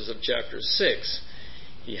verses of chapter 6,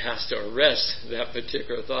 he has to arrest that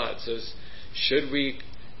particular thought. It says, shall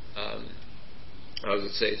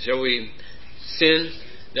we sin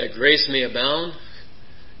that grace may abound?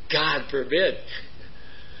 God forbid.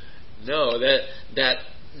 No, that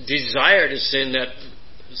desire to sin, that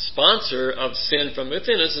sponsor of sin from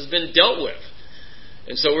within us has been dealt with.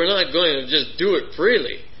 And so we're not going to just do it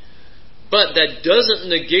freely. But that doesn't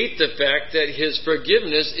negate the fact that His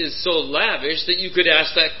forgiveness is so lavish that you could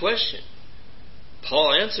ask that question.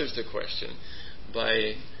 Paul answers the question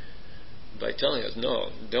by telling us,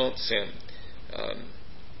 no, don't sin.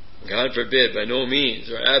 God forbid, by no means,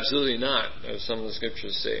 or absolutely not, as some of the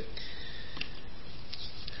scriptures say.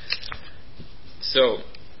 So,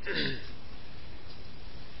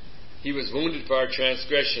 He was wounded for our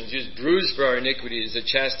transgressions, He was bruised for our iniquities. The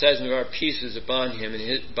chastisement of our peace was upon Him,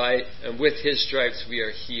 and with His stripes we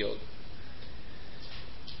are healed.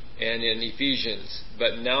 And in Ephesians,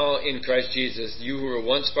 but now in Christ Jesus, you who were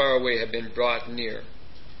once far away have been brought near.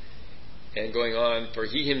 And going on, for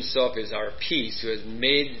He Himself is our peace, who has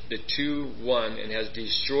made the two one and has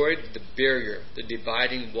destroyed the barrier, the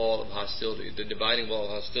dividing wall of hostility. The dividing wall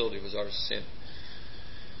of hostility was our sin.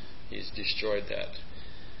 He's destroyed that.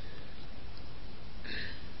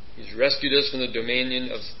 He's rescued us from the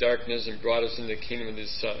dominion of darkness and brought us into the kingdom of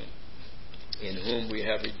His Son, in whom we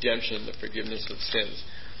have redemption and the forgiveness of sins.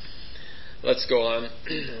 Let's go on.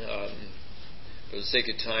 For the sake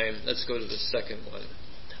of time, let's go to the second one.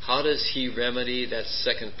 How does He remedy that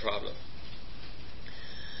second problem?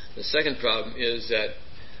 The second problem is that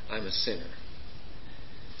I'm a sinner.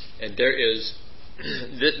 And there is,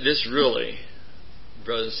 this really,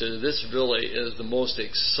 brothers and sisters, this really is the most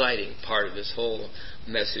exciting part of this whole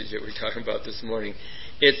message that we're talking about this morning.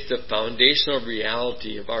 It's the foundational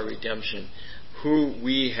reality of our redemption, who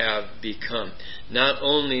we have become. Not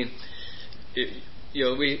only,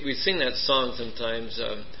 we sing that song sometimes,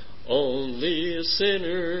 only a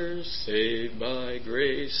sinner saved by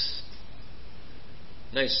grace.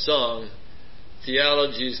 Nice song.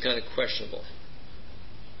 Theology is kind of questionable.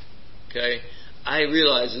 Okay? I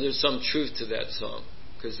realize that there's some truth to that song,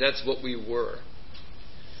 because that's what we were.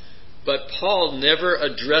 But Paul never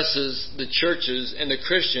addresses the churches and the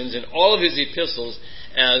Christians in all of his epistles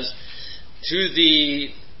as to the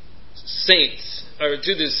saints, or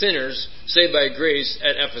to the sinners saved by grace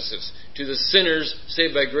at Ephesus, to the sinners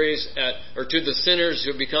saved by grace at, or to the sinners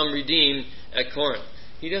who have become redeemed at Corinth.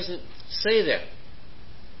 He doesn't say that.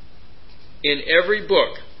 In every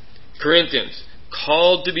book, Corinthians,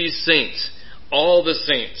 called to be saints, all the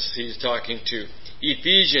saints he's talking to.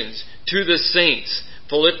 Ephesians, to the saints.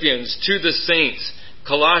 Philippians, to the saints.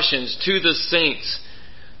 Colossians, to the saints.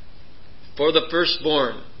 For the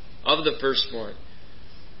firstborn, of the firstborn.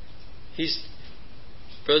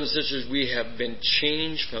 Brothers and sisters, we have been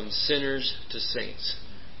changed from sinners to saints.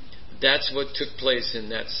 That's what took place in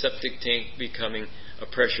that septic tank becoming a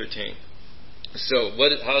pressure tank. So,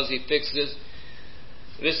 how does he fix this?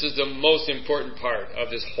 This is the most important part of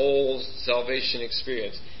this whole salvation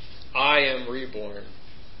experience. I am reborn.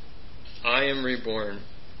 I am reborn.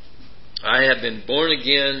 I have been born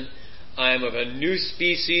again. I am of a new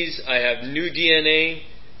species. I have new DNA.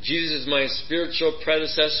 Jesus is my spiritual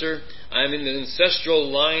predecessor. I am in the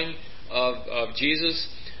ancestral line of Jesus.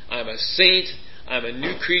 I am a saint. I am a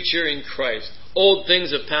new creature in Christ. Old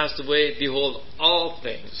things have passed away. Behold, all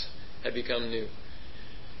things have become new.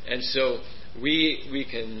 And so we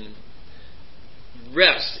can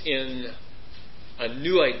rest in a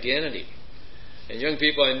new identity. And young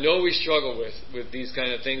people, I know we struggle with these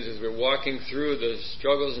kind of things as we're walking through the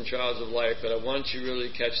struggles and trials of life, but I want you to really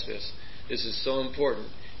catch this. This is so important,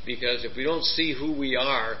 because if we don't see who we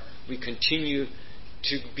are, we continue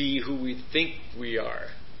to be who we think we are.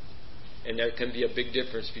 And there can be a big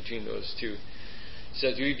difference between those two. It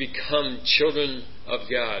says we become children of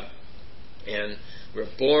God. And we're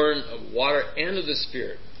born of water and of the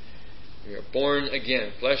Spirit. We are born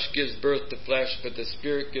again. Flesh gives birth to flesh, but the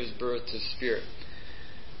Spirit gives birth to spirit.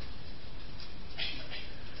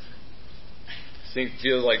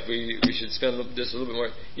 Feel like we should spend this a little bit more.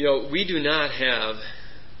 You know, we do not have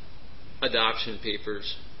adoption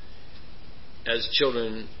papers as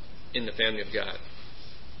children in the family of God.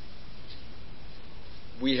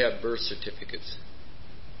 We have birth certificates.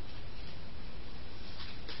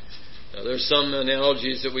 Now, there's some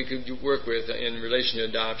analogies that we could work with in relation to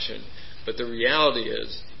adoption, but the reality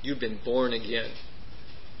is you've been born again.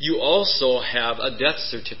 You also have a death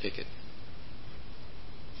certificate,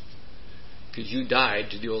 because you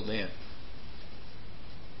died to the old man.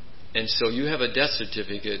 And so you have a death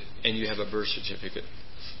certificate and you have a birth certificate.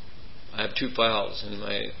 I have 2 files in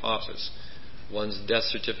my office. One's death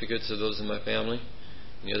certificates of those in my family,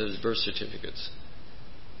 and the other is birth certificates.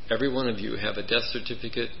 Every one of you have a death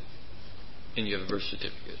certificate and you have a birth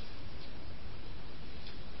certificate.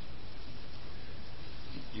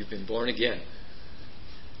 You've been born again.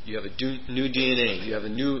 You have a new DNA. You have a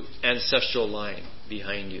new ancestral line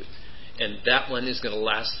behind you. And that one is going to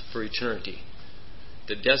last for eternity.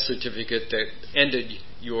 The death certificate that ended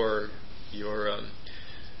your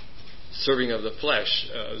serving of the flesh,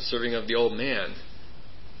 serving of the old man,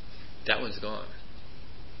 that one's gone.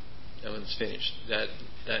 That one's finished. That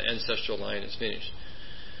ancestral line is finished.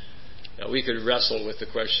 Now, we could wrestle with the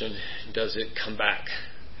question, does it come back?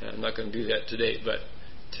 And I'm not going to do that today, but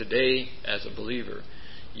today, as a believer,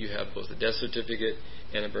 you have both a death certificate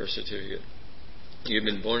and a birth certificate. You've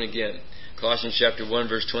been born again. Colossians chapter 1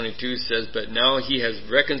 verse 22 says, "But now he has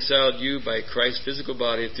reconciled you by Christ's physical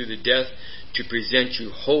body through the death to present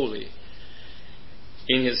you holy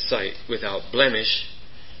in his sight, without blemish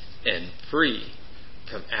and free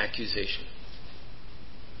from accusation."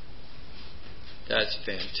 That's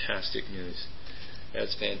fantastic news.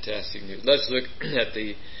 That's fantastic news. Let's look at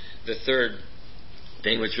the third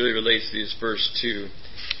thing, which really relates to these first two,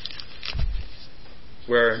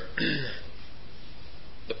 where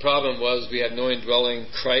the problem was we had no indwelling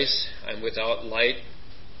Christ and without light.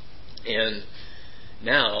 And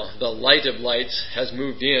now the light of lights has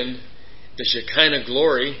moved in. The Shekinah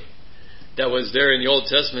glory that was there in the Old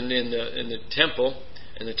Testament in the temple,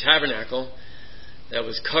 in the tabernacle, that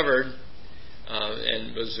was covered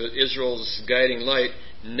and was Israel's guiding light.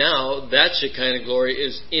 Now that Shekinah glory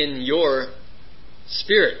is in your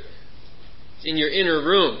spirit. It's in your inner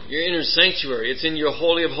room, your inner sanctuary. It's in your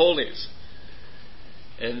Holy of Holies.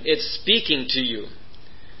 And it's speaking to you.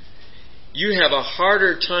 You have a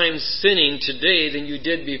harder time sinning today than you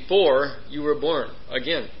did before you were born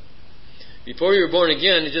again. Before you were born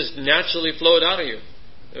again, it just naturally flowed out of you.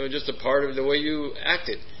 It was just a part of the way you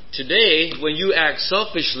acted. Today, when you act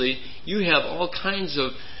selfishly, you have all kinds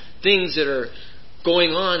of things that are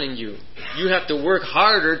going on in you. You have to work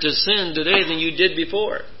harder to sin today than you did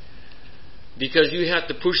before. Because you have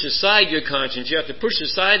to push aside your conscience. You have to push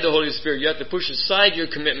aside the Holy Spirit. You have to push aside your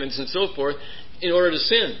commitments and so forth in order to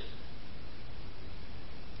sin.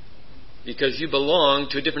 Because you belong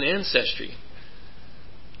to a different ancestry.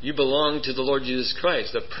 You belong to the Lord Jesus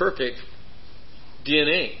Christ, the perfect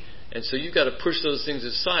DNA. And so you've got to push those things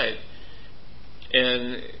aside.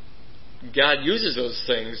 And God uses those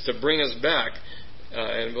things to bring us back.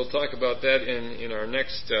 And we'll talk about that in our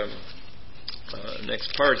next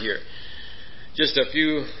part here. Just a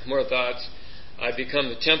few more thoughts. I become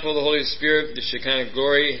the temple of the Holy Spirit. The Shekinah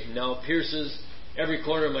glory now pierces every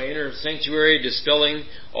corner of my inner sanctuary, dispelling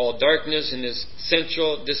all darkness in this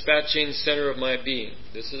central dispatching center of my being.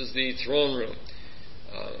 This is the throne room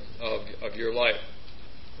of your life.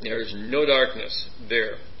 There is no darkness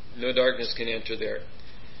there. No darkness can enter there.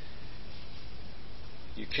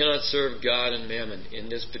 You cannot serve God and mammon in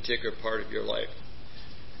this particular part of your life.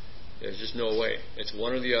 There's just no way. It's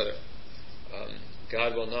one or the other.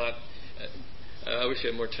 God will not. I wish I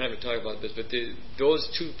had more time to talk about this, but those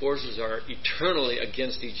two forces are eternally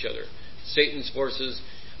against each other. Satan's forces,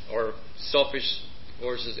 or selfish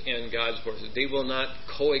forces, and God's forces. They will not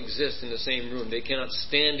coexist in the same room. They cannot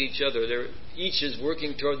stand each other. Each is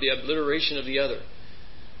working toward the obliteration of the other.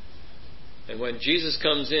 And when Jesus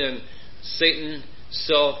comes in, Satan,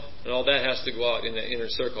 self, and all that has to go out in the inner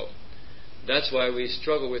circle. That's why we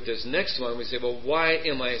struggle with this next one. We say, well, why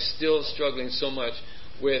am I still struggling so much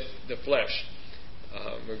with the flesh?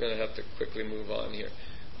 We're going to have to quickly move on here.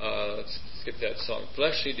 Let's skip that song.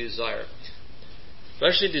 Fleshly desire.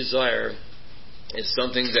 Fleshly desire is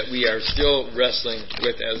something that we are still wrestling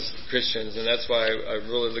with as Christians, and that's why I'm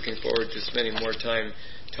really looking forward to spending more time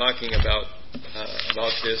talking about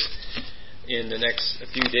this in the next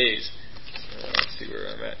few days. Let's see where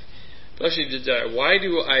I'm at. Fleshly desire. Why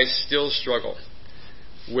do I still struggle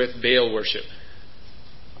with Baal worship?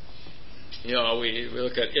 You know, we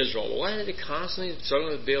look at Israel. Why are they constantly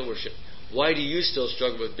struggling with Baal worship? Why do you still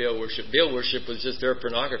struggle with Baal worship? Baal worship was just their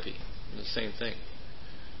pornography. The same thing.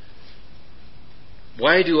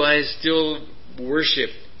 Why do I still worship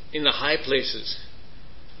in the high places?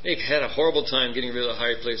 They had a horrible time getting rid of the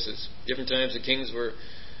high places. Different times the kings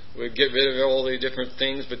would get rid of all the different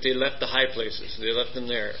things, but they left the high places. They left them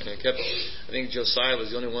there. And I think Josiah was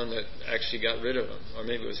the only one that actually got rid of them. Or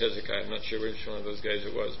maybe it was Hezekiah. I'm not sure which one of those guys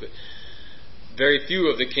it was. But very few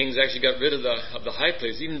of the kings actually got rid of the high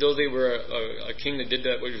places. Even though they were a king that did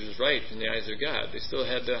that which was right in the eyes of God, they still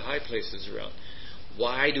had the high places around.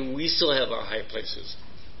 Why do we still have our high places?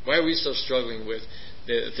 Why are we still struggling with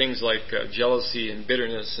the things like jealousy and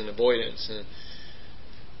bitterness and avoidance? And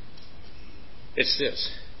it's this.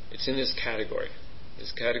 It's in this category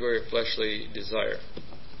of fleshly desire.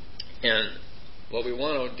 And what we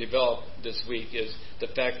want to develop this week is the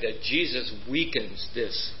fact that Jesus weakens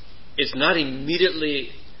this. It's not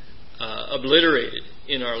immediately obliterated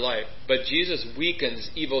in our life, but Jesus weakens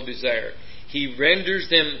evil desire. He renders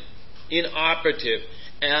them inoperative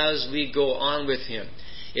as we go on with Him.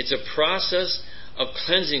 It's a process of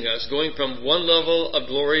cleansing us, going from one level of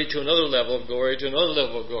glory to another level of glory to another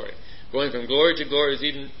level of glory. Going from glory to glory is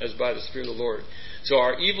even as by the Spirit of the Lord. So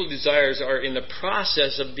our evil desires are in the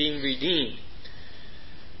process of being redeemed.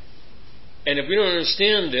 And if we don't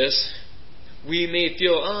understand this, we may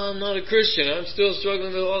feel, I'm not a Christian. I'm still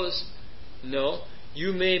struggling with all this. No.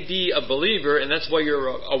 You may be a believer, and that's why you're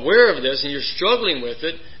aware of this, and you're struggling with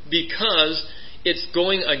it, because it's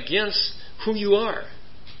going against who you are.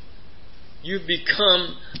 You've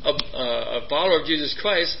become a follower of Jesus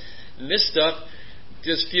Christ, and this stuff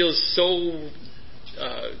just feels so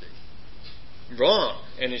wrong,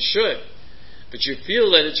 and it should. But you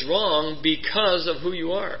feel that it's wrong because of who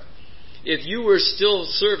you are. If you were still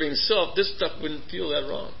serving self, this stuff wouldn't feel that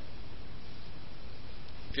wrong.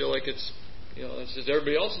 Feel like it's just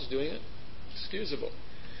everybody else is doing it. Excusable.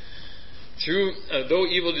 Though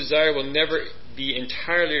evil desire will never be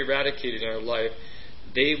entirely eradicated in our life,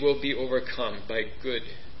 they will be overcome by good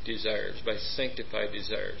desires, by sanctified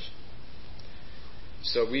desires.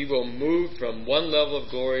 So we will move from one level of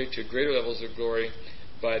glory to greater levels of glory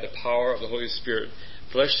by the power of the Holy Spirit.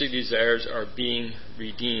 Fleshly desires are being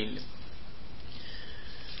redeemed.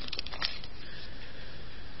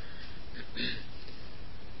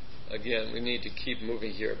 Again, we need to keep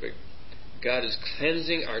moving here, but God is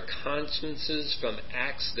cleansing our consciences from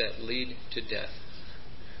acts that lead to death.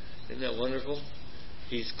 Isn't that wonderful?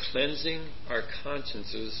 He's cleansing our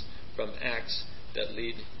consciences from acts that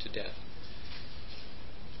lead to death.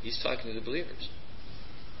 He's talking to the believers.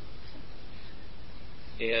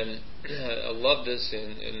 And I love this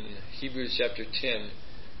in Hebrews chapter 10,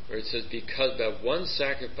 where it says, because by one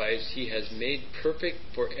sacrifice he has made perfect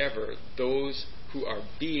forever those who are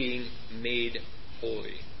being made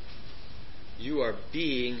holy. You are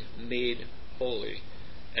being made holy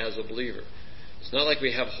as a believer. It's not like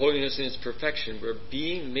we have holiness in its perfection. We're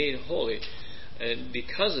being made holy. And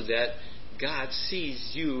because of that, God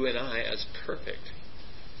sees you and I as perfect,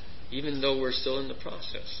 even though we're still in the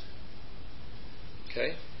process.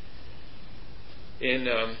 Okay? In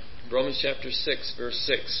Romans chapter 6, verse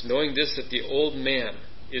 6, knowing this, that the old man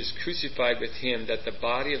is crucified with him, that the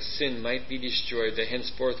body of sin might be destroyed, that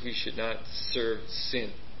henceforth we should not serve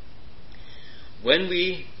sin. When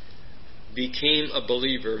we became a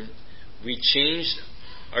believer, we changed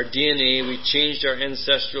our DNA, we changed our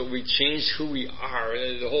ancestral, we changed who we are.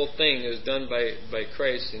 The whole thing is done by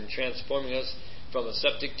Christ in transforming us from a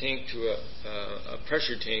septic tank to a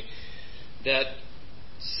pressure tank. That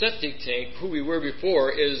septic tank, who we were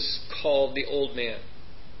before, is called the old man.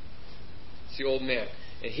 It's the old man.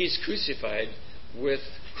 And he's crucified with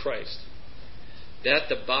Christ. That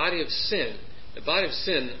the body of sin,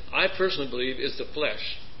 I personally believe, is the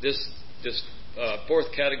flesh. This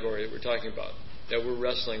fourth category that we're talking about, that we're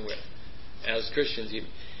wrestling with as Christians even.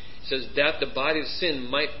 It says that the body of sin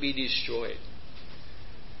might be destroyed.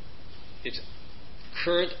 It's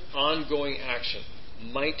current ongoing action.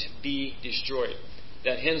 Might be destroyed.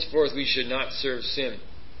 That henceforth we should not serve sin.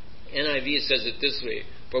 NIV says it this way,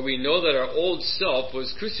 for we know that our old self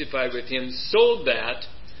was crucified with him so that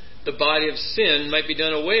the body of sin might be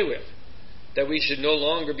done away with, that we should no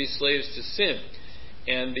longer be slaves to sin.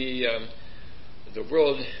 And the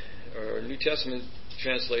World or New Testament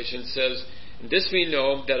translation says, this we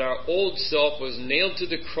know, that our old self was nailed to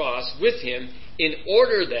the cross with him in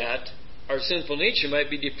order that our sinful nature might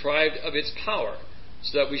be deprived of its power,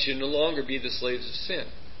 so that we should no longer be the slaves of sin.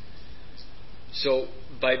 So,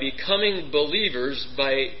 by becoming believers,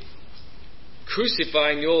 by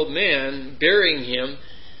crucifying the old man, burying him,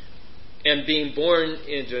 and being born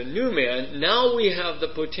into a new man, now we have the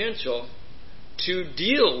potential to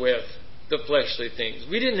deal with the fleshly things.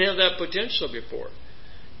 We didn't have that potential before.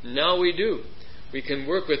 Now we do. We can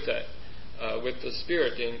work with that, with the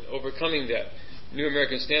Spirit, in overcoming that. New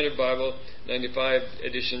American Standard Bible, 95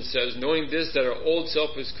 edition says, knowing this, that our old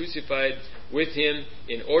self was crucified with him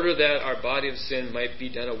in order that our body of sin might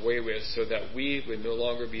be done away with, so that we would no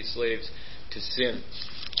longer be slaves to sin.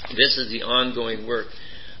 This is the ongoing work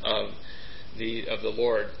of the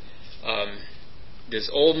Lord. This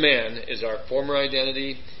old man is our former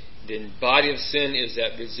identity. The body of sin is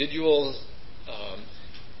that residual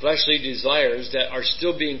fleshly desires that are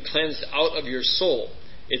still being cleansed out of your soul.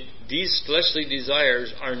 These fleshly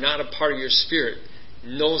desires are not a part of your spirit.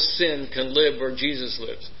 No sin can live where Jesus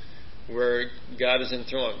lives, where God is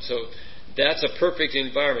enthroned. So that's a perfect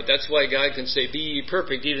environment. That's why God can say, be ye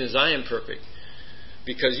perfect even as I am perfect.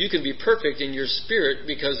 Because you can be perfect in your spirit,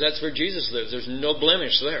 because that's where Jesus lives. There's no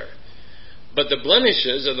blemish there. But the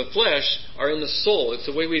blemishes of the flesh are in the soul. It's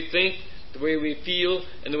the way we think, the way we feel,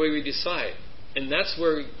 and the way we decide. And that's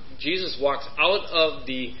where Jesus walks out of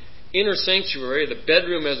the inner sanctuary, the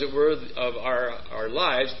bedroom, as it were, of our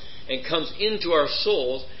lives, and comes into our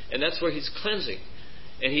souls, and that's where he's cleansing.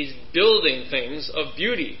 And he's building things of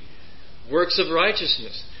beauty, works of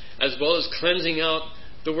righteousness, as well as cleansing out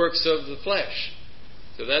the works of the flesh.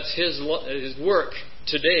 So that's his work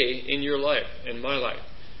today in your life, in my life.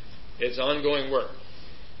 It's ongoing work.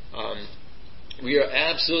 We are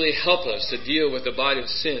absolutely helpless to deal with the body of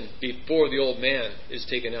sin before the old man is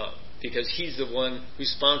taken out, because he's the one who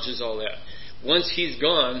sponsors all that. Once he's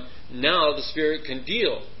gone, now the Spirit can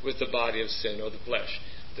deal with the body of sin, or the flesh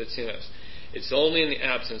that's in us. It's only in the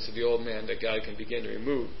absence of the old man that God can begin to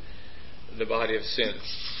remove the body of sin.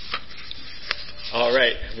 All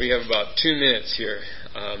right, we have about 2 minutes here.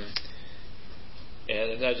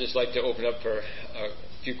 And I'd just like to open up for a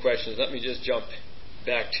few questions. Let me just jump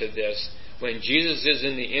back to this. When Jesus is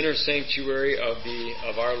in the inner sanctuary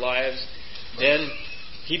of our lives, then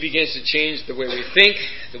he begins to change the way we think,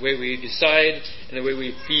 the way we decide, and the way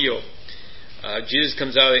we feel. Jesus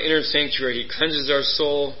comes out of the inner sanctuary. He cleanses our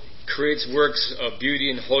soul, creates works of beauty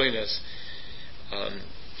and holiness.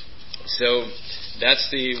 So that's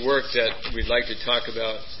the work that we'd like to talk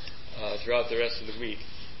about throughout the rest of the week.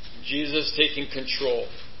 Jesus taking control,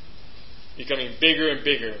 becoming bigger and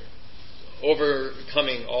bigger,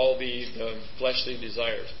 overcoming all the fleshly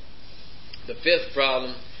desires. The fifth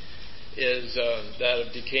problem is that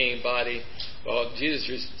of decaying body. Well,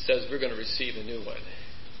 Jesus says we're going to receive a new one.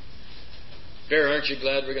 Bear, aren't you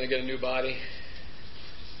glad we're going to get a new body?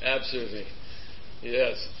 Absolutely.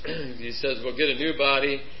 Yes. He says we'll get a new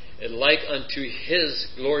body like unto his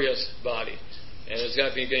glorious body. And there's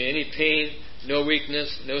not going to be any pain, no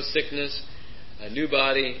weakness, no sickness, a new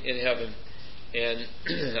body in heaven. And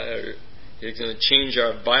He's going to change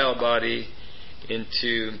our vile body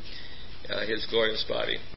into His glorious body.